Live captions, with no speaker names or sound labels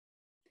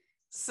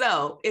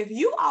So if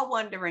you are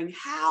wondering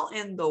how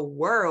in the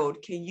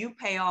world can you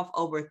pay off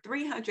over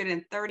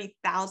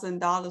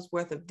 $330,000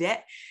 worth of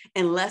debt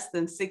in less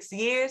than 6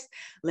 years,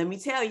 let me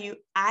tell you,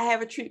 I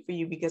have a treat for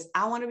you because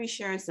I want to be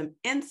sharing some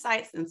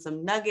insights and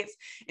some nuggets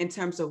in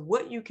terms of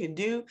what you can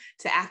do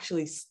to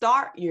actually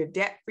start your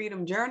debt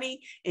freedom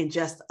journey in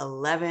just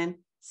 11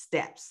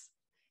 steps.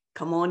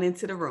 Come on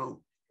into the room.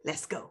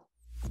 Let's go.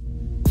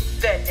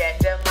 The Debt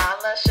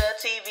Demolisher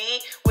TV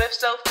with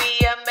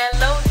Sophia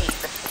Melone.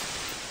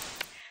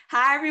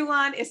 Hi,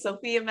 everyone. It's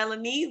Sophia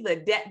Melonē, the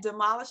Debt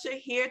Demolisher,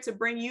 here to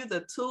bring you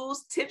the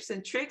tools, tips,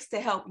 and tricks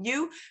to help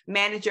you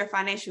manage your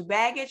financial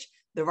baggage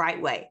the right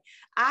way.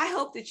 I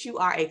hope that you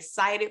are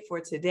excited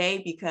for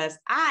today because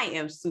I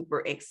am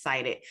super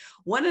excited.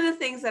 One of the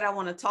things that I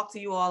want to talk to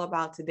you all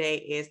about today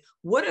is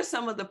what are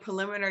some of the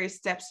preliminary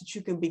steps that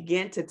you can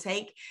begin to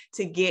take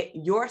to get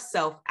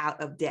yourself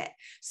out of debt.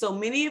 So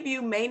many of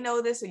you may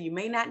know this or you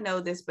may not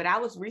know this, but I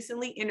was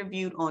recently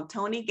interviewed on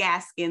Tony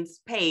Gaskins'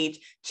 page.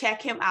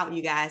 Check him out,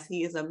 you guys.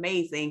 He is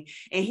amazing.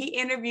 And he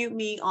interviewed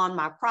me on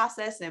my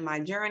process and my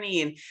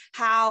journey and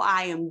how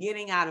I am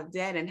getting out of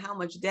debt and how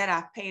much debt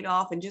I've paid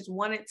off, and just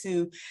wanted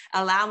to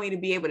allow me to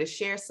be able to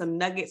share some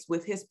nuggets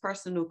with his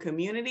personal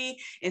community.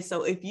 And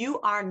so if you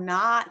are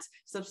not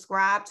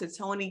subscribed to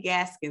Tony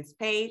Gaskins'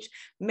 page,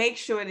 make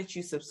sure that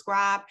you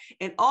subscribe,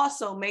 and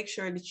also make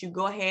sure that you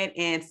go ahead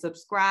and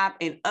subscribe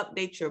and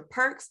update your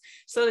perks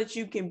so that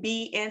you can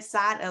be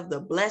inside of the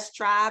Blessed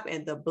Tribe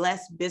and the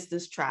Blessed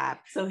Business Tribe.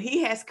 So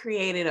he has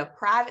created a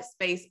private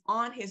space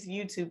on his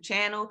YouTube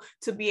channel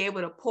to be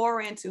able to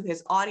pour into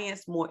his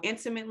audience more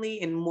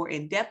intimately and more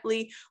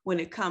in-depthly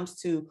when it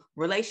comes to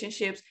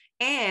relationships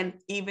and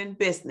even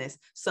business.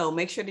 So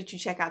make sure that you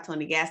check out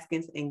Tony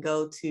Gaskins and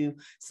go to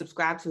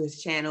subscribe to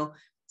his channel,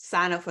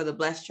 sign up for the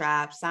Blessed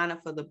Tribe, sign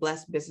up for the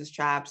Blessed Business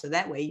Tribe. So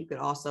that way you could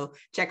also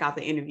check out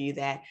the interview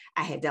that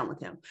I had done with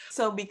him.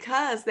 So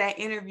because that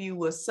interview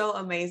was so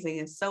amazing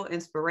and so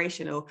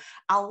inspirational,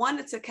 I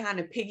wanted to kind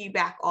of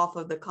piggyback off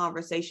of the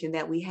conversation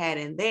that we had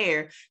in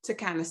there to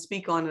kind of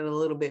speak on it a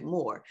little bit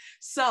more.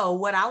 So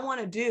what I want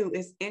to do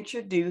is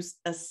introduce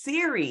a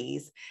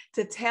series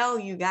to tell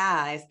you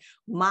guys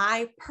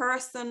my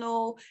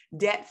personal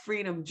debt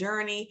freedom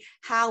journey,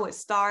 how it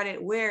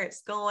started, where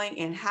it's going,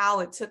 and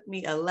how it took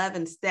me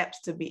 11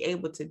 steps to be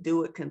able to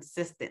do it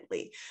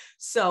consistently.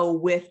 So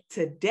with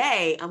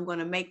today, I'm going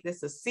to make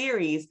this a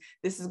series.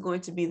 This is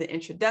going to be the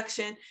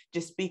introduction,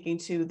 just speaking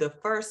to the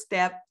first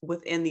step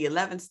within the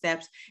 11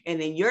 steps.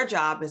 And then your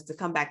job is to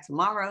come back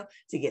tomorrow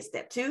to get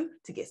step 2,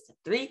 to get step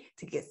 3,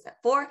 to get step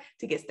 4,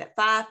 to get step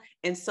 5,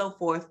 and so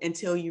forth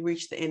until you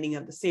reach the ending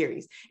of the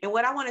series. And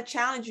what I want to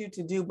challenge you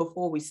to do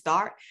before we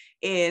start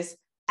is,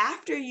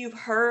 after you've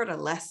heard a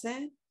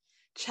lesson,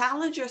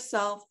 challenge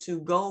yourself to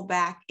go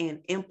back and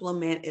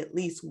implement at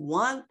least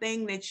one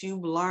thing that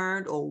you've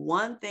learned or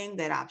one thing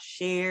that I've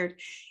shared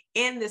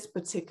in this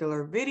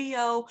particular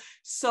video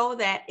so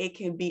that it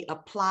can be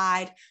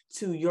applied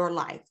to your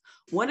life.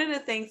 One of the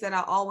things that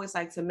I always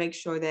like to make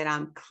sure that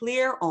I'm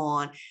clear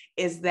on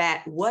is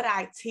that what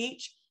I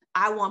teach,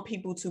 I want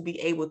people to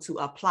be able to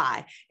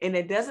apply. And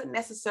it doesn't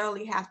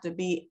necessarily have to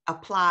be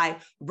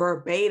applied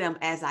verbatim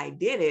as I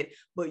did it,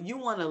 but you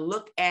want to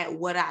look at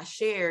what I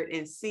shared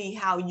and see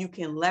how you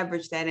can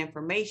leverage that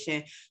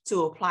information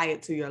to apply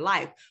it to your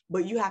life.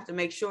 But you have to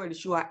make sure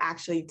that you are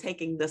actually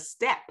taking the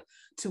step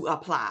to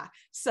apply.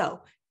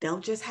 So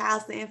don't just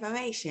house the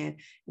information,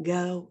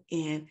 go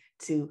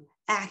into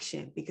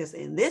action, because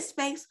in this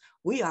space,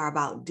 we are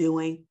about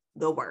doing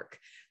the work.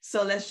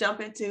 So let's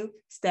jump into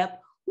step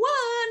 1.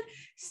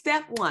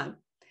 Step 1,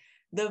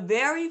 the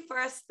very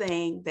first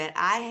thing that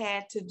I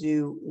had to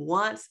do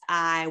once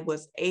I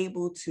was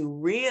able to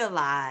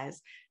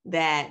realize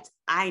that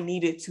I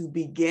needed to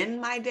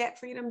begin my debt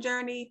freedom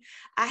journey,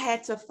 I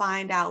had to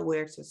find out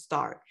where to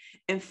start.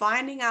 And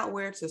finding out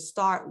where to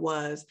start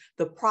was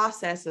the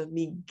process of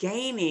me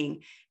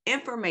gaining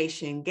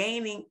information,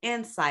 gaining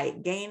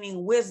insight,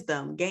 gaining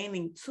wisdom,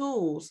 gaining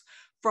tools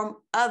from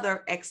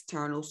other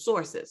external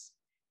sources.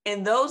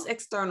 And those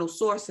external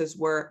sources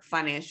were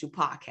financial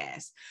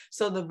podcasts.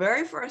 So the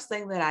very first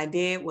thing that I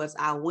did was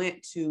I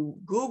went to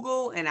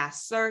Google and I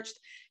searched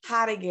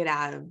how to get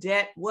out of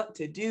debt, what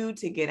to do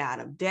to get out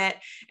of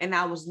debt. And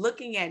I was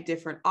looking at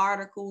different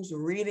articles,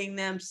 reading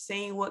them,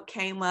 seeing what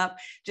came up,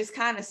 just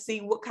kind of see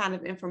what kind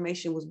of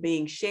information was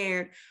being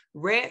shared,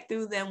 read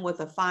through them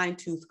with a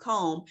fine-tooth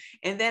comb.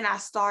 And then I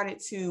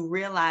started to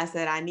realize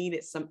that I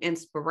needed some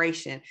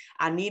inspiration.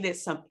 I needed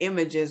some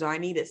images, or I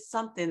needed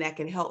something that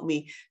can help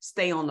me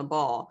stay on the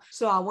ball.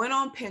 So I went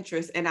on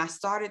Pinterest and I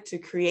started to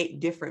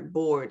create different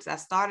boards. I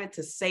started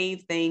to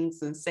save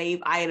things and save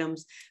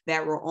items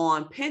that were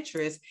on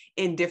Pinterest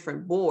in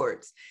different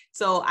boards.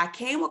 So I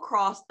came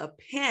across a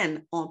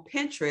pin on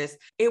Pinterest.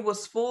 It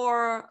was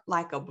for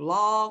like a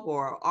blog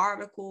or an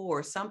article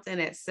or something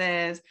that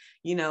says,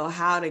 you know,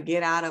 how to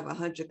get out of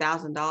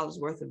 $100,000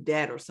 worth of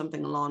debt or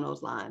something along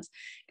those lines.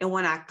 And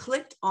when I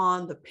clicked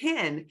on the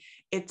pin,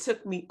 it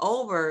took me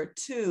over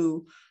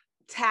to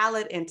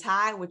Talent and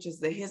Tide, which is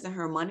the His and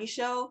Her Money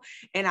show.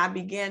 And I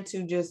began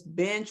to just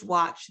binge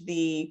watch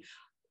the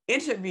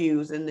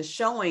interviews and the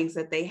showings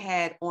that they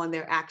had on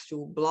their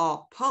actual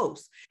blog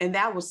posts. And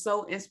that was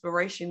so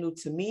inspirational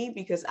to me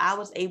because I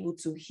was able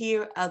to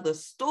hear other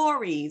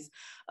stories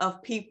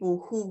of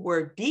people who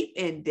were deep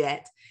in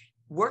debt,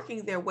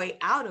 working their way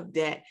out of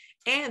debt,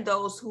 and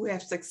those who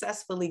have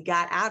successfully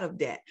got out of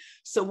debt.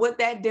 So what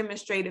that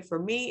demonstrated for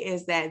me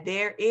is that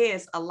there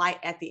is a light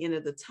at the end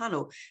of the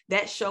tunnel.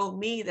 That showed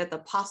me that the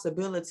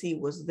possibility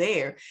was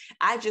there.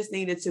 I just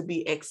needed to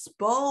be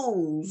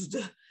exposed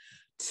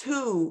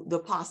to the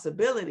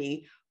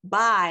possibility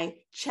by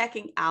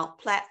checking out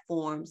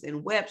platforms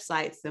and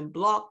websites and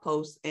blog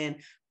posts and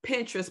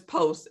Pinterest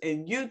posts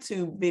and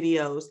YouTube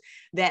videos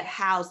that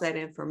house that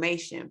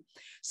information.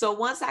 So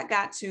once I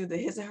got to the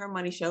His and Her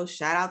Money show,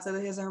 shout out to the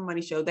His and Her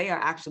Money show. They are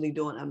actually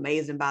doing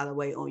amazing, by the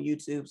way, on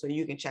YouTube. So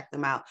you can check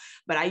them out.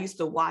 But I used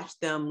to watch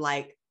them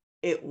like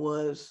it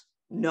was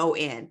no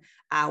end.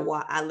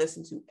 I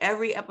listened to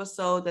every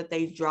episode that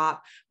they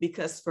dropped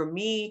because for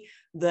me,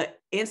 the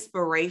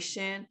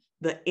inspiration,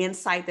 the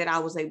insight that I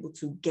was able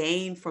to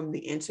gain from the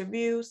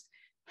interviews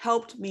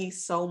helped me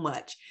so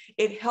much.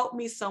 It helped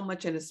me so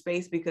much in a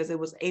space because it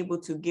was able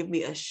to give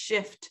me a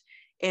shift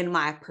in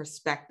my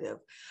perspective.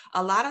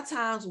 A lot of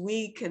times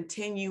we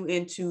continue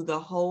into the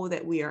hole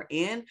that we are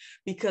in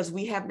because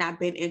we have not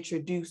been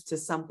introduced to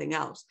something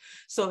else.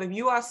 So if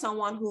you are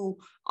someone who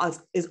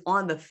is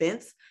on the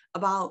fence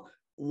about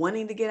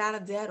wanting to get out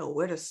of debt or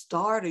where to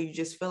start, or you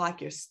just feel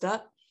like you're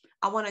stuck,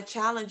 I want to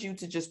challenge you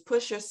to just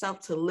push yourself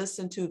to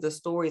listen to the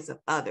stories of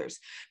others,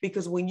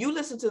 because when you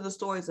listen to the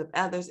stories of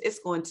others, it's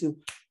going to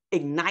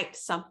ignite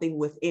something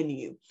within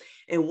you.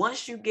 And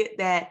once you get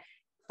that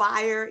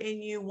fire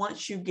in you,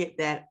 once you get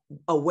that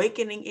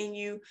awakening in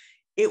you,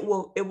 it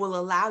will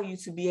allow you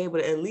to be able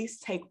to at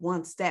least take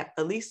one step,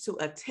 at least to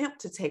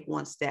attempt to take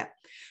one step.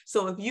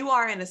 So if you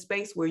are in a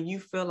space where you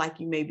feel like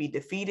you may be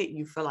defeated,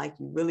 you feel like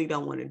you really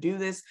don't want to do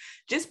this,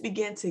 just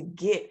begin to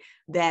get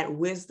that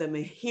wisdom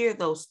and hear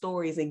those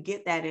stories and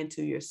get that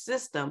into your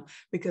system,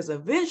 because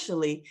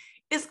eventually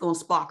it's going to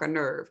spark a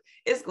nerve.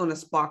 It's going to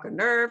spark a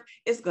nerve.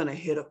 It's going to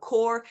hit a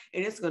core,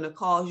 and it's going to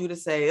cause you to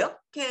say,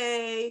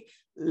 okay,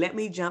 let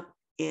me jump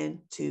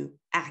into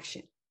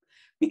action.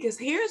 Because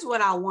here's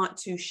what I want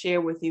to share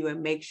with you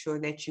and make sure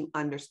that you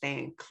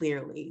understand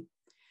clearly.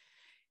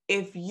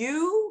 If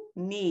you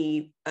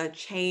need a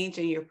change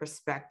in your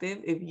perspective,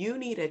 if you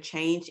need a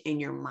change in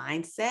your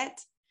mindset,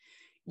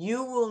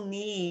 you will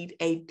need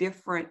a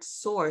different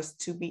source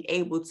to be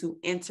able to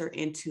enter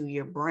into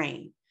your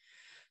brain.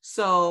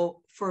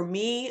 So for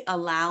me,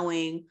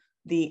 allowing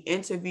the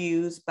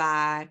interviews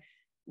by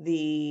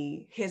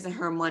the His and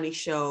Her Money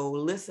show,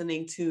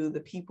 listening to the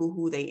people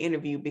who they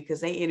interview,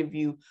 because they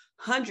interview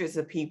hundreds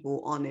of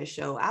people on this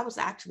show. I was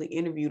actually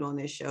interviewed on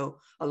this show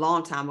a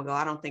long time ago.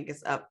 I don't think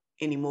it's up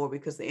anymore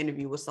because the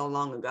interview was so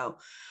long ago,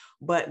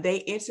 but they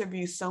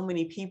interview so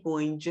many people,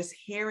 and just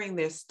hearing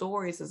their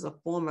stories is a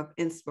form of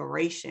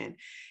inspiration.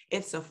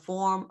 It's a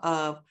form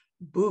of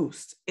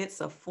boost. It's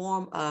a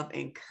form of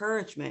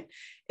encouragement.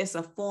 It's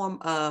a form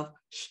of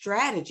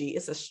strategy.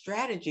 It's a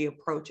strategy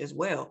approach as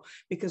well,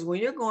 because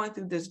when you're going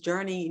through this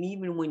journey, and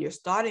even when you're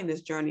starting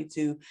this journey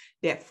to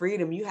debt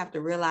freedom, you have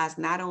to realize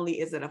not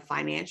only is it a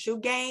financial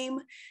game,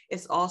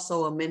 it's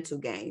also a mental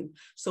game.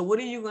 So what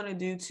are you going to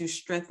do to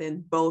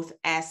strengthen both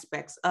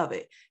aspects of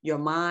it, your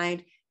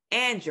mind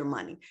and your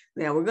money?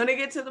 Now we're going to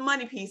get to the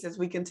money piece as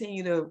we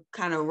continue to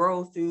kind of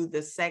roll through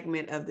the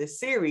segment of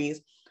this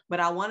series, but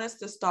I want us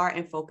to start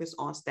and focus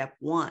on step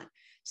one.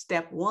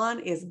 Step one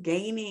is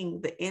gaining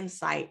the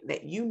insight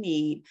that you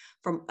need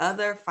from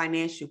other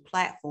financial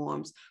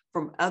platforms,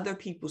 from other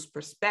people's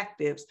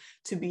perspectives,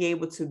 to be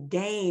able to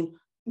gain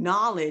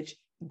knowledge,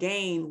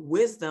 gain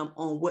wisdom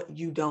on what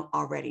you don't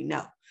already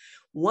know.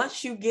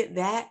 Once you get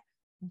that,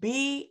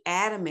 be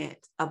adamant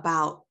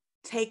about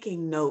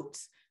taking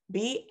notes.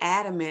 Be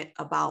adamant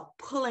about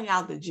pulling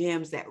out the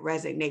gems that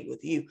resonate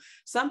with you.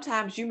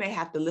 Sometimes you may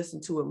have to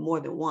listen to it more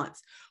than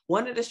once.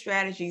 One of the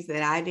strategies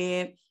that I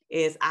did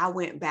is I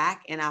went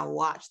back and I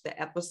watched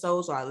the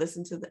episodes, or I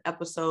listened to the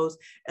episodes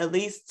at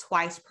least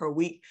twice per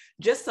week,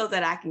 just so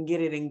that I can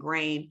get it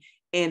ingrained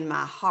in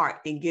my heart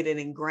and get it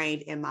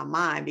ingrained in my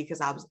mind,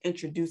 because I was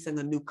introducing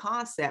a new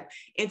concept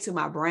into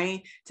my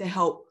brain to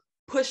help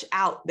push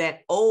out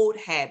that old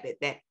habit,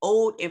 that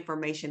old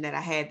information that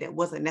I had that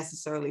wasn't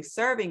necessarily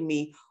serving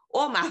me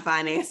or my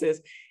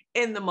finances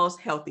in the most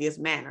healthiest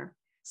manner.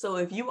 So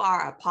if you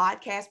are a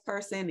podcast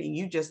person and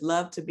you just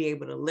love to be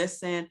able to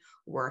listen,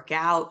 work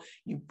out,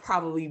 you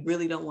probably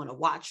really don't want to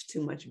watch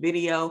too much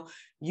video,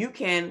 you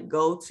can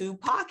go to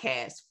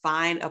podcasts,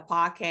 find a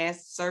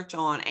podcast, search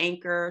on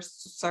Anchor,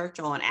 search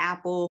on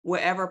Apple,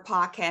 wherever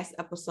podcast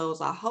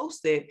episodes are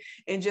hosted,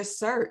 and just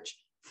search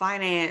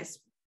finance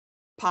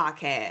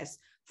podcast,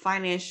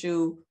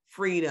 financial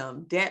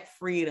freedom, debt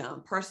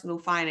freedom, personal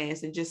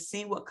finance, and just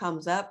see what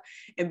comes up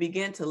and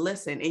begin to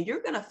listen. And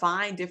you're going to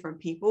find different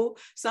people.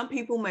 Some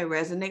people may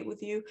resonate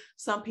with you,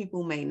 some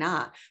people may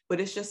not, but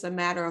it's just a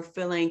matter of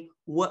feeling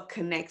what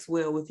connects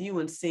well with you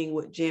and seeing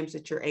what gems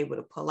that you're able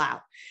to pull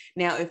out.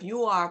 Now, if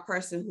you are a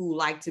person who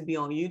like to be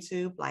on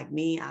YouTube, like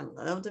me, I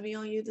love to be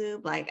on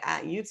YouTube.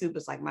 YouTube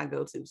is like my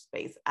go-to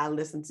space. I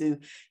listen to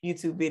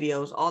YouTube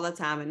videos all the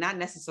time and not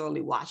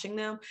necessarily watching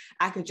them.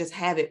 I could just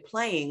have it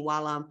playing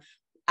while I'm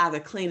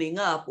either cleaning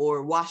up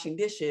or washing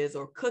dishes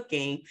or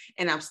cooking,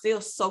 and I'm still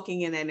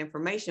soaking in that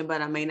information,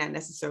 but I may not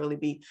necessarily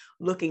be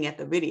looking at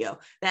the video.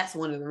 That's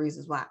one of the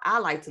reasons why I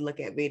like to look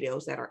at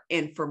videos that are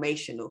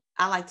informational.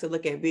 I like to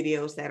look at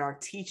videos that are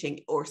teaching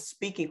or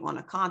speaking on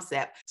a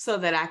concept so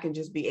that I can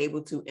just be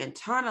able to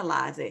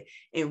internalize it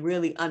and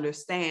really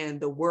understand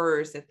the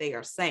words that they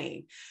are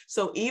saying.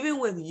 So even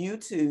with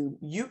YouTube,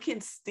 you can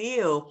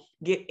still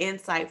get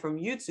insight from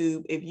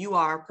YouTube if you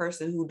are a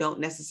person who don't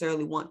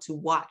necessarily want to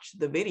watch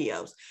the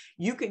videos.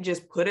 You can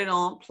just put it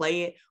on,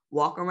 play it,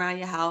 walk around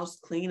your house,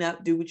 clean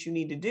up, do what you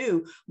need to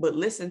do, but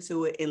listen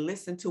to it and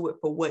listen to it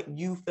for what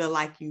you feel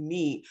like you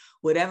need,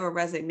 whatever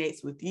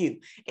resonates with you.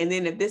 And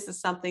then if this is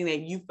something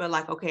that you feel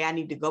like, okay, I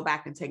need to go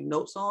back and take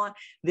notes on,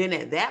 then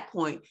at that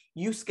point,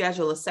 you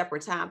schedule a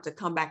separate time to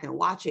come back and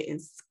watch it,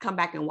 and come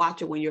back and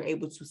watch it when you're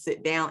able to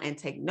sit down and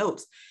take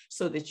notes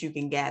so that you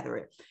can gather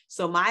it.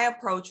 So my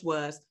approach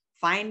was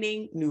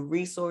finding new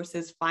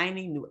resources,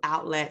 finding new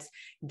outlets,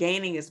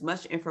 gaining as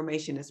much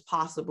information as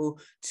possible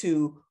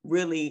to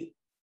really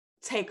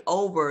take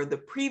over the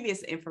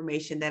previous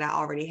information that I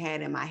already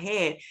had in my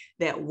head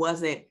that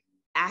wasn't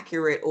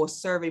accurate or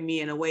serving me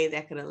in a way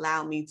that could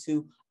allow me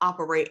to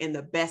operate in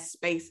the best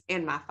space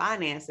in my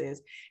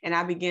finances. And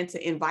I began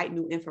to invite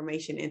new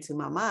information into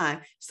my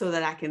mind so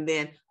that I can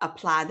then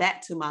apply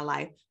that to my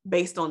life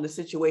based on the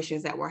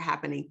situations that were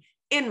happening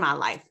in my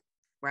life.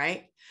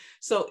 Right?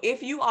 So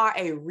if you are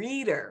a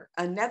reader,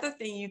 another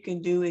thing you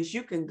can do is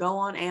you can go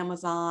on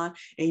Amazon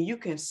and you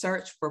can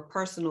search for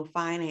personal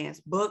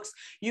finance books.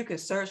 You can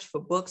search for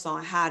books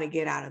on how to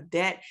get out of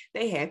debt.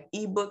 They have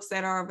ebooks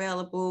that are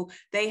available.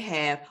 They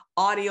have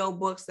audio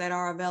books that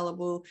are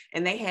available,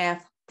 and they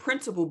have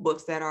printable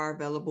books that are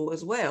available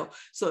as well.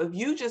 So if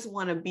you just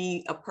want to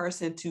be a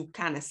person to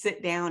kind of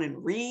sit down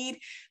and read,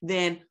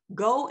 then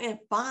go and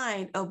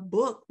find a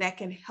book that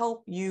can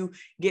help you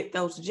get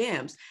those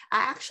gems.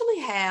 I actually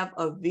have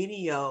a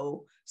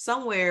video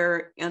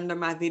somewhere under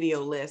my video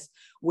list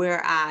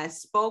where I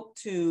spoke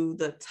to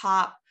the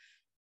top,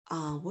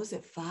 was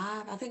it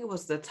 5? I think it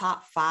was the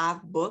top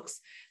 5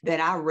 books that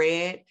I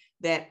read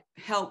that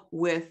helped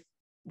with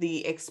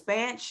the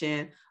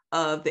expansion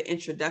of the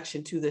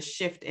introduction to the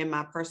shift in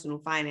my personal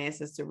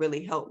finances to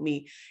really help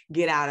me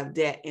get out of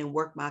debt and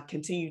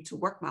continue to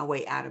work my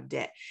way out of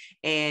debt.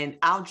 And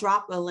I'll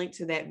drop a link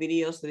to that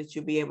video so that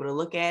you'll be able to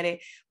look at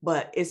it,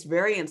 but it's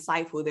very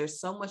insightful. There's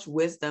so much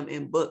wisdom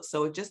in books.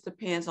 So it just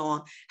depends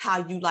on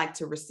how you like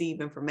to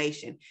receive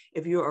information.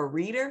 If you're a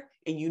reader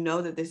and you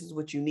know that this is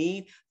what you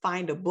need,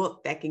 find a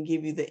book that can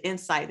give you the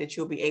insight that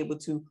you'll be able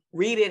to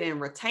read it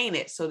and retain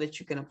it so that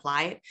you can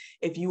apply it.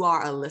 If you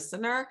are a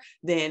listener,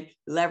 then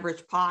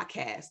leverage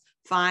podcasts.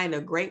 Find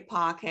a great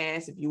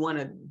podcast. If you want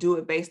to do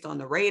it based on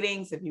the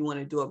ratings, if you want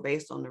to do it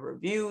based on the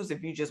reviews,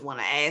 if you just want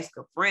to ask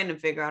a friend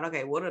and figure out,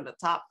 okay, what are the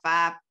top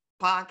 5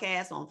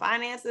 podcasts on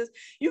finances?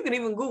 You can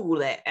even Google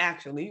that.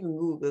 Actually, you can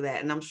Google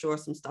that, and I'm sure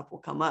some stuff will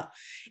come up,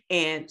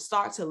 and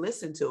start to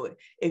listen to it.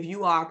 If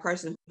you are a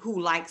person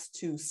who likes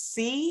to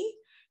see,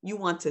 you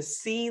want to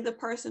see the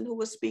person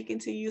who is speaking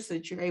to you so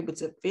that you're able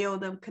to feel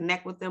them,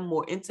 connect with them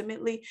more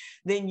intimately,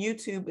 then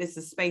YouTube is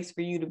the space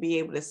for you to be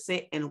able to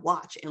sit and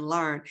watch and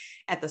learn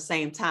at the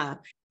same time.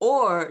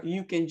 Or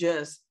you can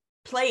just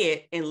play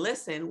it and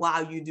listen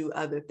while you do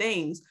other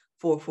things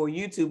for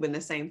YouTube, and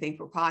the same thing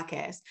for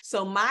podcasts.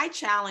 So my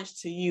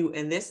challenge to you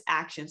in this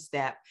action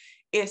step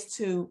is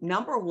to,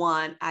 number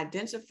 1,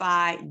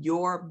 identify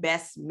your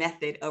best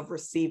method of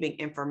receiving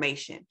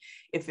information.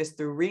 If it's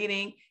through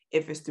reading,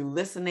 if it's through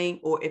listening,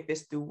 or if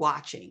it's through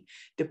watching.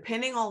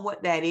 Depending on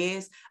what that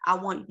is, I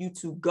want you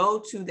to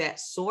go to that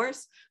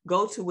source,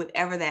 go to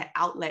whatever that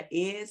outlet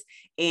is,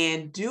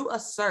 and do a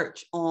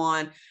search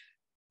on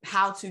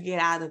how to get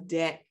out of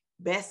debt,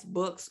 best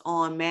books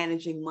on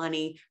managing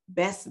money,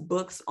 best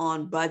books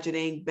on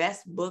budgeting,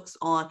 best books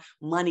on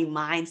money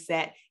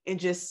mindset, and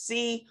just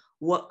see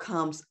what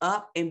comes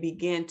up and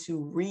begin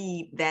to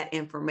read that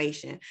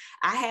information.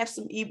 I have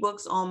some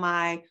ebooks on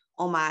my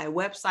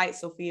website,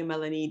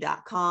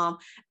 sophiamelonē.com.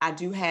 I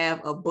do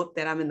have a book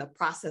that I'm in the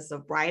process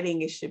of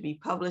writing. It should be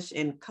published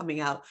and coming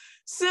out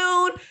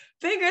soon.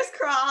 Fingers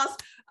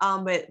crossed.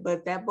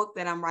 But that book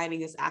that I'm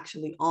writing is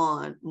actually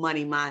on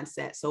money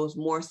mindset. So it's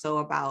more so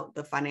about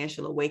the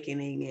financial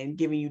awakening and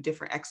giving you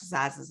different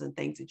exercises and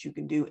things that you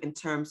can do in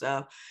terms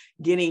of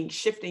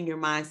shifting your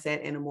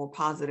mindset in a more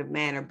positive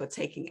manner, but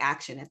taking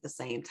action at the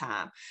same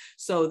time.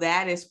 So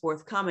that is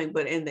forthcoming.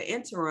 But in the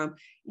interim,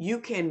 you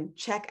can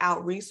check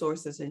out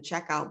resources and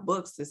check out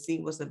books to see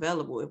what's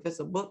available. If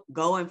it's a book,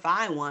 go and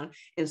find one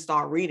and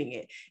start reading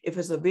it. If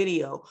it's a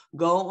video,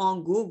 go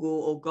on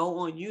Google or go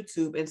on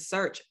YouTube and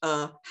search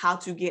how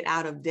to get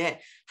out of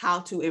debt, how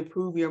to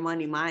improve your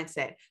money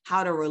mindset,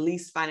 how to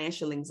release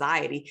financial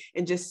anxiety,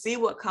 and just see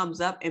what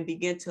comes up and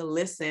begin to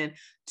listen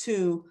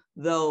to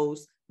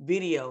those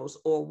videos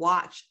or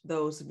watch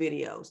those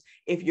videos.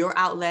 If your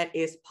outlet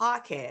is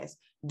podcast,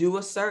 do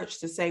a search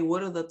to say,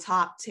 what are the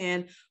top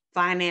 10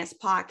 finance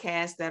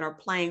podcasts that are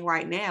playing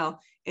right now,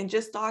 and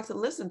just start to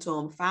listen to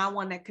them. Find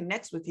one that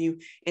connects with you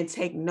and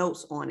take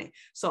notes on it.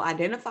 So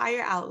identify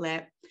your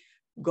outlet,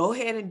 go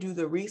ahead and do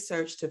the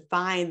research to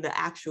find the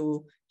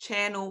actual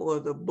channel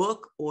or the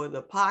book or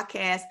the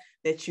podcast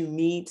that you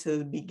need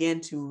to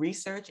begin to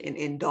research and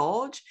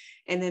indulge.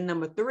 And then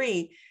number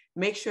 3,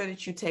 make sure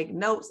that you take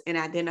notes and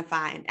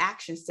identify an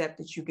action step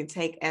that you can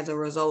take as a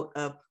result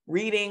of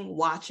reading,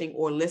 watching,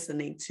 or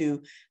listening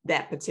to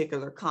that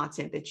particular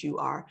content that you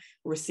are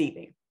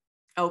receiving.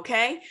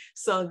 Okay,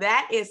 so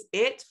that is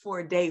it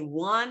for day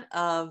 1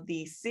 of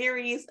the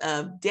series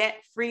of debt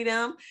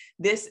freedom.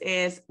 This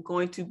is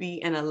going to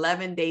be an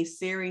 11-day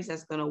series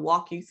that's going to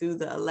walk you through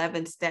the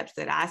 11 steps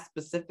that I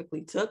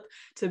specifically took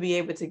to be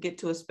able to get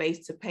to a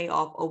space to pay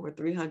off over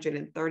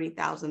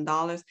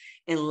 $330,000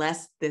 in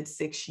less than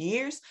 6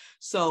 years.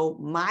 So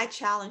my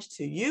challenge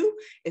to you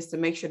is to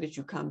make sure that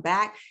you come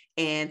back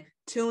and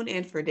tune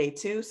in for day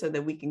 2 so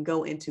that we can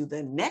go into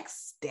the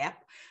next step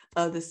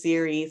of the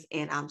series.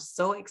 And I'm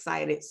so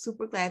excited,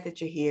 super glad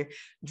that you're here.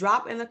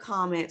 Drop in the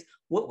comments,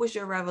 what was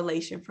your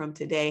revelation from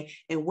today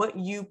and what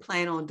you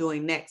plan on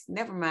doing next?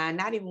 Never mind,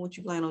 not even what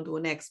you plan on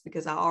doing next,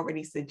 because I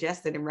already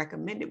suggested and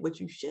recommended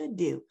what you should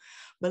do.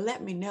 But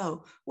let me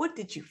know, what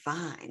did you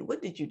find?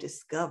 What did you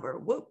discover?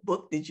 What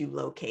book did you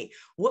locate?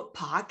 What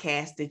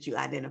podcast did you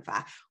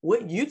identify?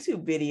 What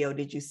YouTube video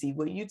did you see?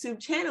 What YouTube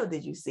channel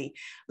did you see?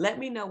 Let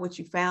me know what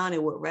you found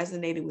and what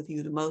resonated with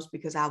you the most,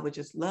 because I would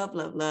just love,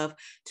 love, love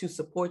to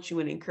support you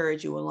and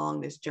encourage you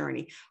along this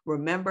journey.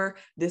 Remember,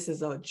 this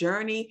is a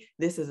journey.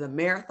 This is a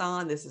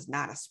marathon. This is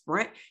not a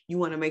sprint. You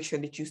want to make sure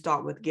that you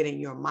start with getting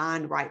your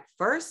mind right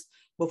first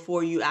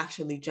before you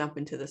actually jump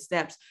into the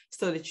steps,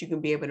 so that you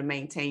can be able to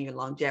maintain your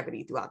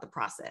longevity throughout the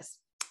process.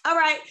 All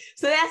right,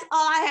 so that's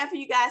all I have for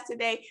you guys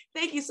today.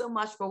 Thank you so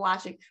much for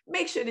watching.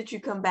 Make sure that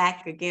you come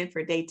back again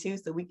for day 2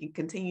 so we can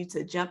continue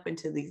to jump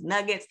into these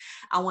nuggets.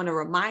 I want to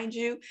remind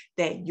you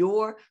that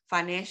your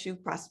financial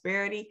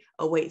prosperity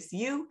awaits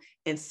you,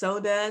 and so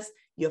does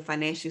your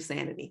financial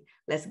sanity.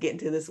 Let's get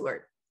into this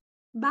work.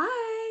 Bye.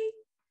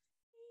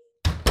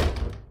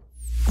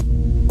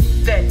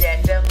 The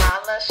Debt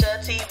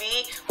Demolisher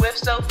TV with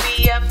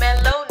Sophia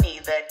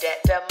Melone. The Debt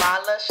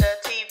Demolisher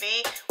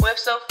TV with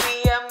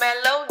Sophia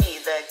Melone.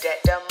 The Debt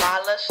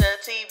Demolisher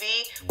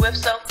TV with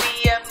Sophia